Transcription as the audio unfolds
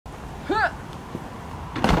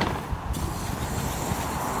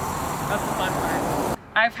That's the fun part.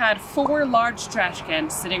 I've had 4 large trash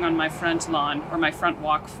cans sitting on my front lawn or my front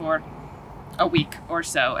walk for a week or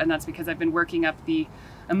so, and that's because I've been working up the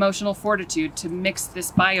emotional fortitude to mix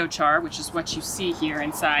this biochar, which is what you see here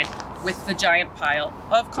inside, with the giant pile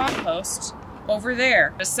of compost over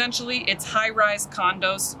there. Essentially, it's high-rise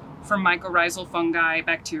condos for mycorrhizal fungi,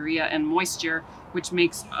 bacteria, and moisture, which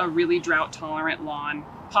makes a really drought-tolerant lawn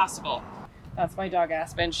possible. That's my dog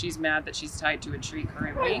Aspen. She's mad that she's tied to a tree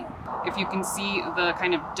currently. If you can see the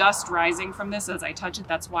kind of dust rising from this as I touch it,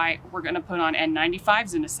 that's why we're gonna put on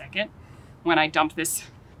N95s in a second when I dump this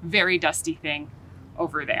very dusty thing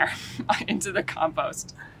over there into the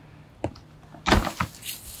compost. It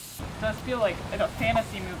does feel like in a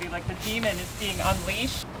fantasy movie, like the demon is being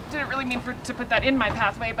unleashed. Didn't really mean to put that in my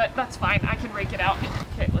pathway, but that's fine. I can rake it out.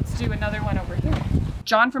 Okay, let's do another one over here.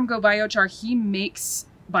 John from Go Biochar, he makes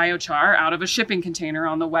biochar out of a shipping container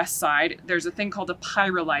on the west side. There's a thing called a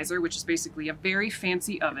pyrolyzer, which is basically a very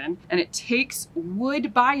fancy oven, and it takes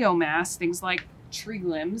wood biomass, things like tree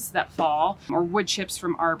limbs that fall or wood chips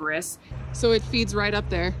from arborists. So it feeds right up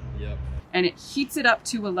there. Yep. And it heats it up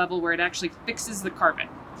to a level where it actually fixes the carbon.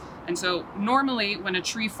 And so normally when a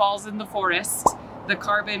tree falls in the forest, the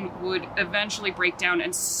carbon would eventually break down,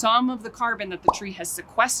 and some of the carbon that the tree has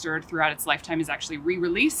sequestered throughout its lifetime is actually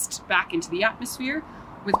re-released back into the atmosphere.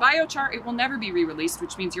 With biochar, it will never be re-released,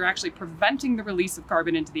 which means you're actually preventing the release of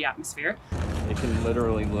carbon into the atmosphere. It can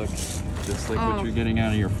literally look just like what you're getting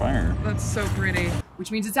out of your fire. That's so pretty.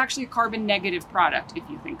 Which means it's actually a carbon negative product, if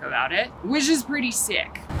you think about it, which is pretty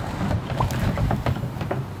sick.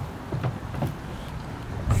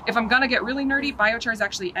 If I'm gonna get really nerdy, biochar is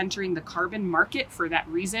actually entering the carbon market for that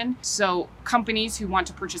reason. So companies who want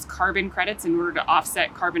to purchase carbon credits in order to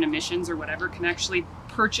offset carbon emissions or whatever can actually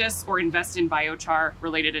purchase or invest in biochar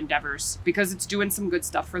related endeavors because it's doing some good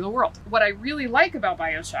stuff for the world. What I really like about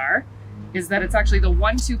biochar is that it's actually the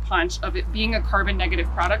 1-2 punch of it being a carbon negative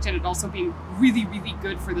product and it also being really, really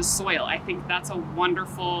good for the soil. I think that's a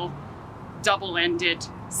wonderful double-ended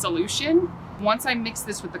solution. Once I mix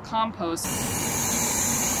this with the compost,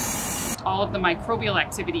 all of the microbial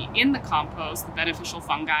activity in the compost, the beneficial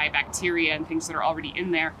fungi, bacteria, and things that are already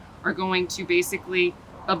in there are going to basically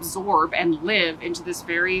absorb and live into this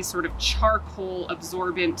very sort of charcoal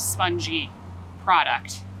absorbent, spongy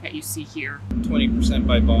product that you see here. 20%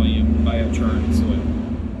 by volume biochar in the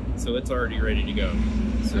soil. So it's already ready to go.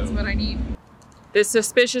 So that's what I need. This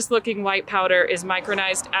suspicious looking white powder is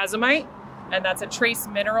micronized azomite, and that's a trace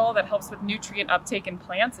mineral that helps with nutrient uptake in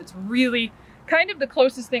plants. It's really kind of the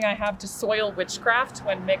closest thing I have to soil witchcraft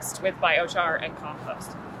when mixed with biochar and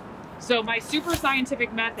compost. So my super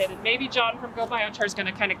scientific method, and maybe John from Go Biochar is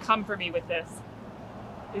gonna kind of come for me with this,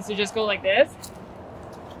 is to just go like this.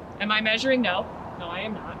 Am I measuring? No. No, I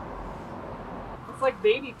am not. It's like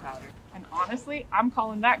baby powder. And honestly, I'm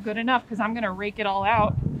calling that good enough because I'm gonna rake it all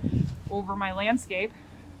out over my landscape.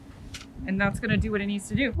 And that's gonna do what it needs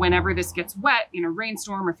to do. Whenever this gets wet in a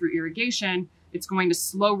rainstorm or through irrigation, it's going to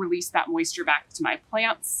slow release that moisture back to my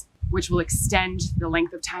plants, which will extend the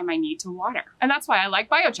length of time I need to water. And that's why I like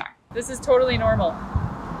biochar. This is totally normal,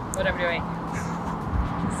 what I'm doing.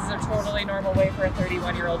 This is a totally normal way for a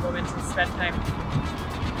 31-year-old woman to spend time.